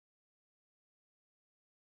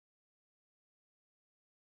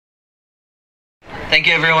Thank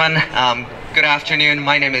you, everyone. Good afternoon.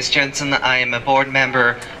 My name is Jensen. I am a board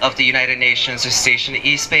member of the United Nations Station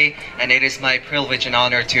East Bay, and it is my privilege and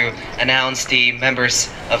honor to announce the members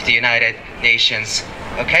of the United Nations.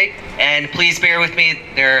 Okay? And please bear with me.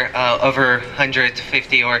 There are over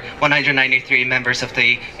 150 or 193 members of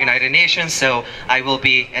the United Nations, so I will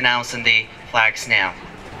be announcing the flags now.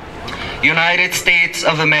 United States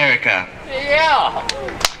of America. Yeah.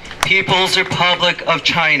 People's Republic of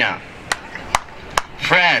China.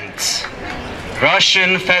 France.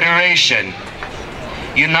 Russian Federation.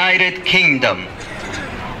 United Kingdom.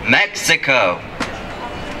 Mexico.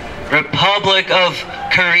 Republic of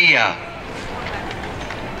Korea.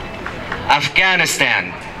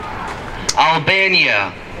 Afghanistan.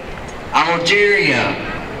 Albania. Algeria.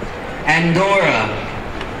 Andorra.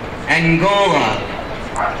 Angola.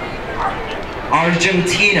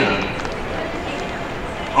 Argentina.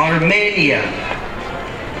 Armenia.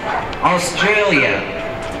 Australia.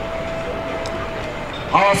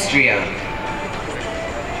 Austria.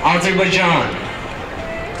 Azerbaijan.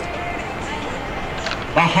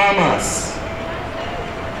 Bahamas.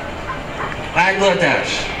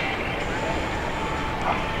 Bangladesh.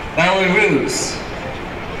 Belarus.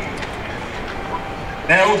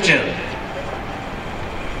 Belgium.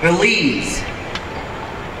 Belize.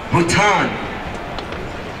 Bhutan.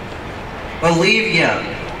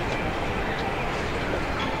 Bolivia.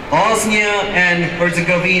 Bosnia and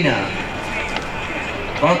Herzegovina.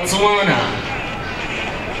 Botswana.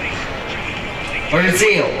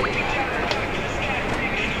 Brazil.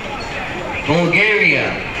 Bulgaria.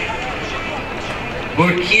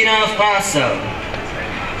 Burkina Faso.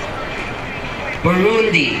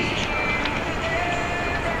 Burundi.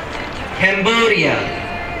 Cambodia.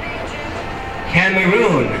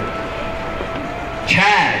 Cameroon.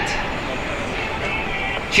 Chad.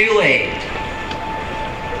 Chile.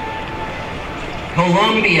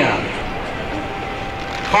 Colombia.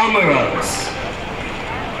 Comoros.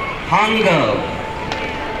 Congo.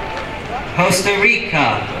 Costa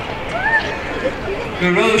Rica.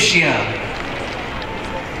 Croatia.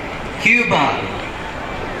 Cuba.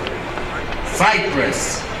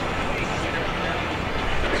 Cyprus.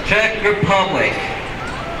 Czech Republic.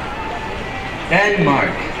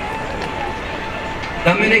 Denmark.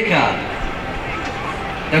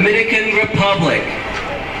 Dominican Republic.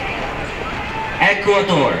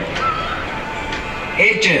 Ecuador.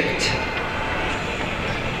 Egypt.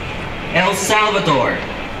 El Salvador.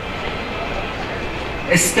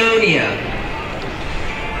 Estonia.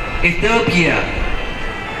 Ethiopia.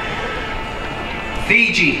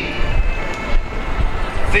 Fiji.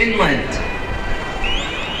 Finland.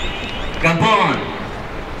 Gabon.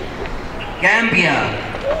 Gambia.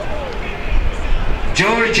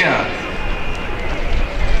 Georgia.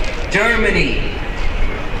 Germany.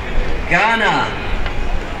 Ghana.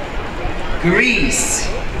 Greece.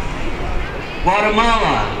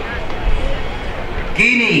 Guatemala.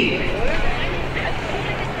 Guinea.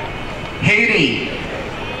 Haiti.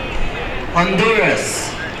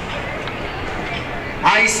 Honduras.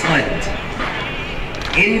 Iceland.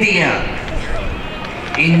 India.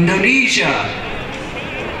 Indonesia.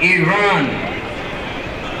 Iran.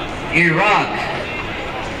 Iraq.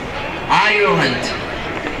 Ireland.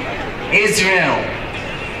 Israel.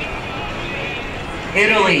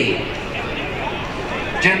 Italy.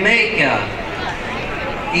 Jamaica.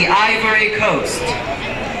 The Ivory Coast.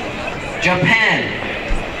 Japan.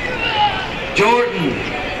 Jordan.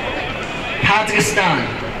 Kazakhstan.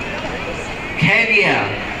 Kenya.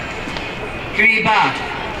 Kiribati.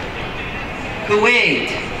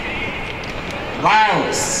 Kuwait.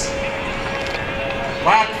 Laos.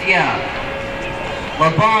 Latvia.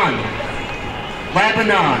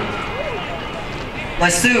 Lebanon.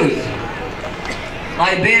 Lesotho.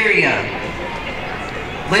 Liberia.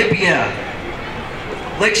 Libya.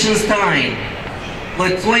 Liechtenstein.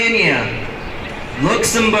 Lithuania.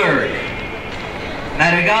 Luxembourg.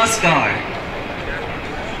 Madagascar.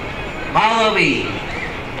 Malawi.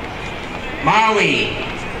 Mali.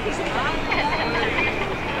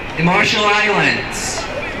 The Marshall Islands.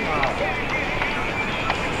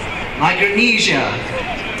 Micronesia.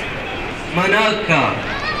 Monaco.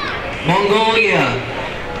 Mongolia.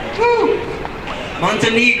 Woo!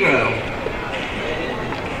 Montenegro.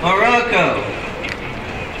 Morocco.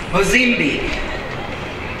 Mozambique.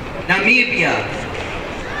 Namibia.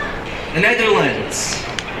 The Netherlands.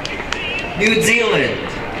 New Zealand.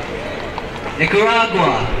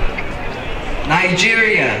 Nicaragua.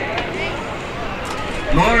 Nigeria.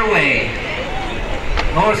 Norway.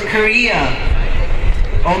 North Korea.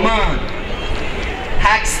 Oman.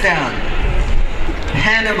 Pakistan.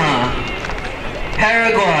 Panama.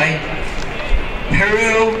 Paraguay.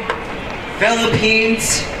 Peru,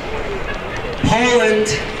 Philippines, Poland,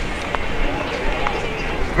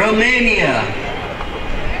 Romania,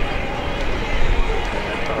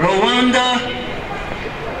 Rwanda,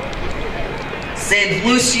 St.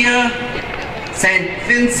 Lucia, St.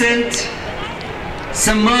 Vincent,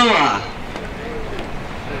 Samoa,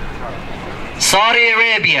 Saudi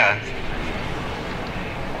Arabia,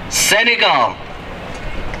 Senegal,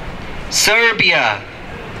 Serbia,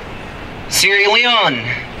 Sierra Leone,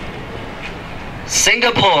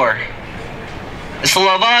 Singapore,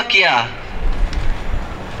 Slovakia,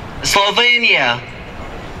 Slovenia,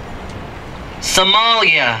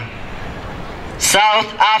 Somalia,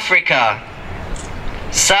 South Africa,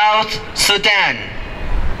 South Sudan,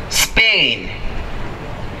 Spain,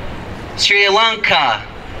 Sri Lanka,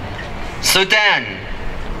 Sudan,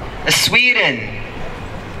 Sweden,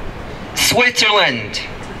 Switzerland,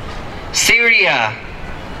 Syria,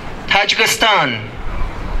 Tajikistan,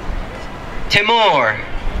 Timor,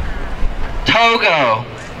 Togo,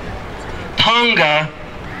 Tonga,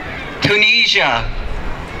 Tunisia,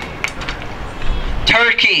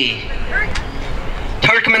 Turkey,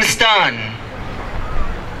 Turkmenistan,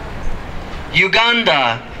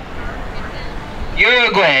 Uganda,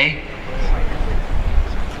 Uruguay,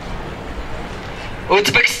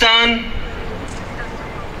 Uzbekistan,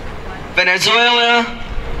 Venezuela,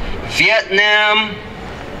 Vietnam,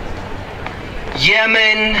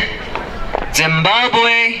 Yemen,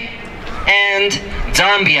 Zimbabwe, and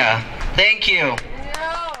Zambia. Thank you.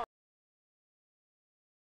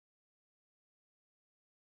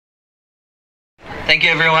 Thank you,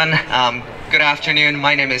 everyone. Good afternoon.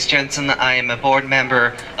 My name is Jensen. I am a board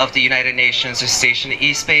member of the United Nations Association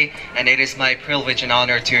East Bay, and it is my privilege and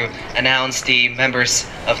honor to announce the members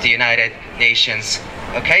of the United Nations.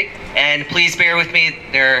 Okay? And please bear with me.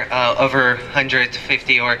 There are over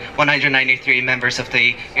 150 or 193 members of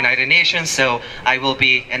the United Nations, so I will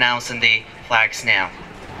be announcing the flags now.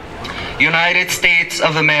 United States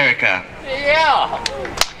of America. Yeah.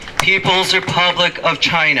 People's Republic of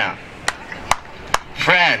China.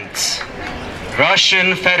 France,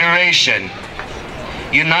 Russian Federation,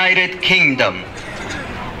 United Kingdom,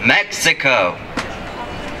 Mexico,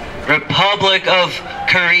 Republic of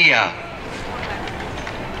Korea,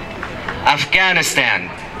 Afghanistan,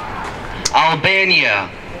 Albania,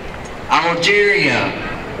 Algeria,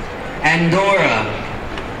 Andorra,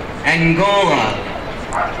 Angola,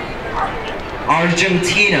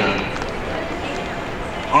 Argentina,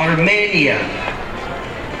 Armenia,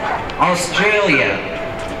 Australia,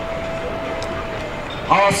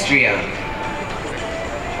 Austria,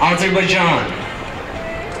 Azerbaijan,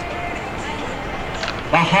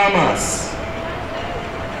 Bahamas,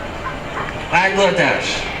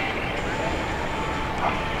 Bangladesh,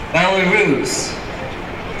 Belarus,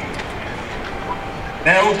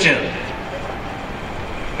 Belgium,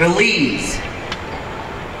 Belize,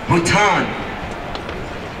 Bhutan,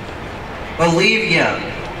 Bolivia,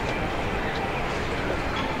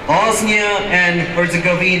 Bosnia and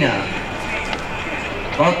Herzegovina,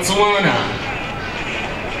 Botswana,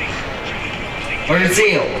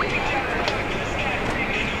 Brazil,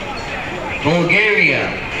 Bulgaria,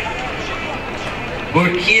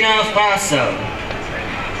 Burkina Faso,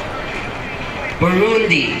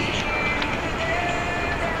 Burundi,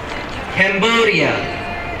 Cambodia,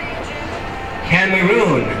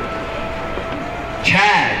 Cameroon,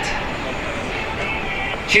 Chad,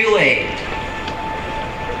 Chile,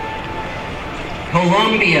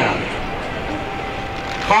 Colombia,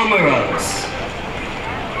 Comoros,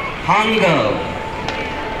 Congo,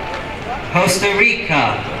 Costa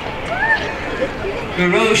Rica,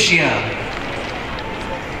 Croatia,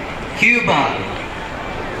 Cuba,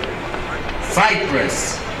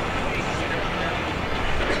 Cyprus,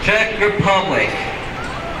 Czech Republic,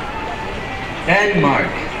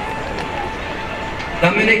 Denmark,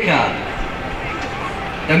 Dominica,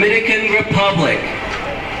 Dominican Republic,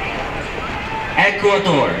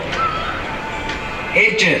 Ecuador,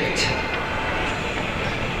 Egypt,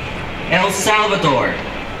 El Salvador,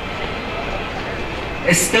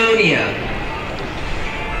 Estonia,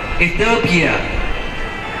 Ethiopia,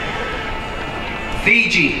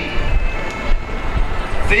 Fiji,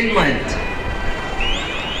 Finland,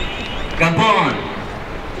 Gabon,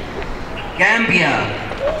 Gambia,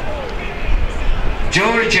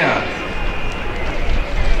 Georgia,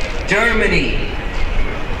 Germany,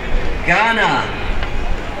 Ghana,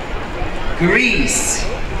 Greece,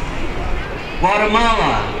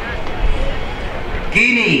 Guatemala,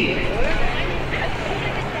 Guinea,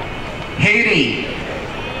 Haiti,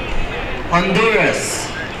 Honduras,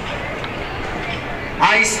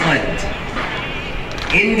 Iceland,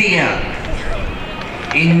 India,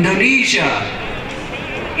 Indonesia,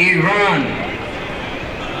 Iran,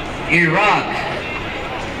 Iraq,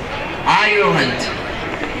 Ireland,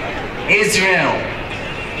 Israel,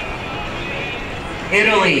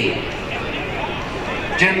 Italy,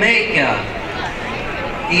 Jamaica,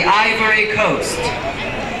 the Ivory Coast,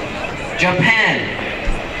 Japan,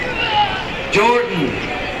 Jordan,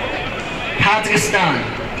 Kazakhstan,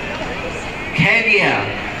 Kenya,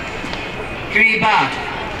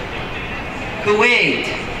 Kiribati, Kuwait,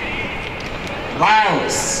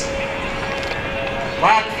 Laos,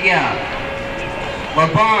 Latvia,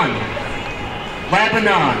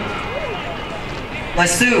 Lebanon,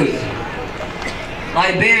 Lesotho,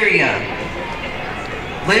 Liberia,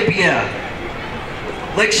 Libya,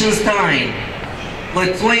 Liechtenstein,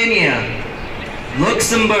 Lithuania,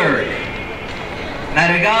 Luxembourg,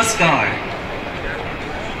 Madagascar,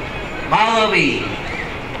 Malawi,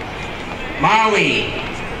 Mali,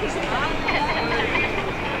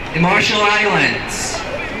 the Marshall Islands,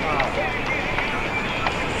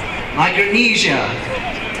 Micronesia,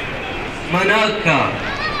 Monaco,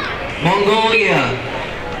 Mongolia,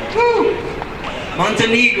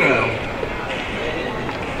 Montenegro,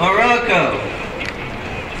 Morocco,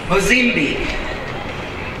 Mozambique,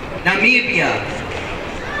 Namibia,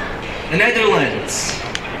 the Netherlands,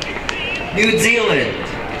 New Zealand,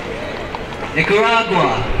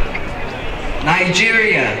 Nicaragua,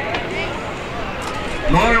 Nigeria,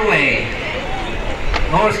 Norway,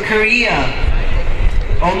 North Korea,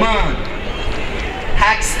 Oman,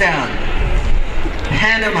 Pakistan,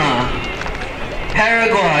 Panama,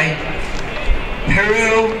 Paraguay,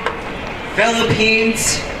 Peru,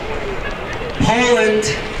 Philippines, Poland,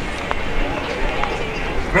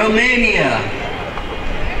 Romania,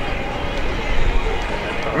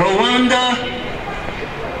 Rwanda,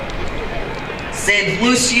 St.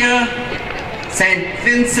 Lucia, St.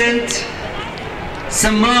 Vincent,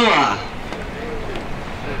 Samoa,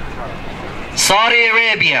 Saudi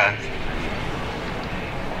Arabia,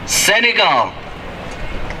 Senegal,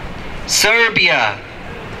 Serbia,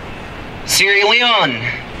 Sierra Leone,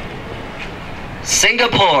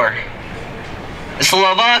 Singapore,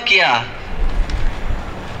 Slovakia,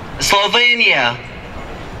 Slovenia,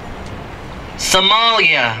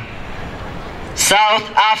 Somalia, South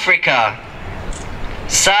Africa,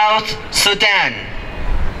 South Sudan,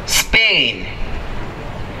 Spain,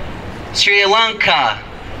 Sri Lanka,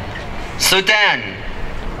 Sudan,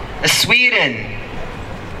 Sweden,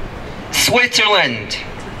 Switzerland,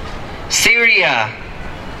 Syria,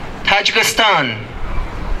 Tajikistan,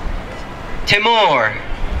 Timor,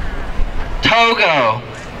 Togo,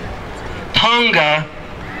 Tonga,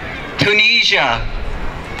 Tunisia,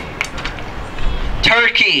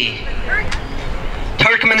 Turkey,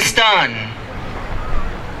 Turkmenistan,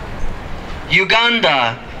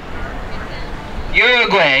 Uganda,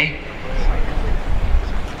 Uruguay,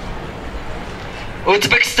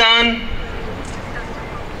 Uzbekistan,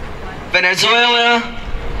 Venezuela,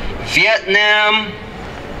 Vietnam,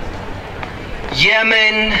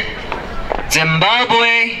 Yemen,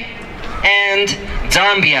 Zimbabwe, and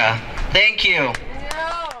Zambia. Thank you.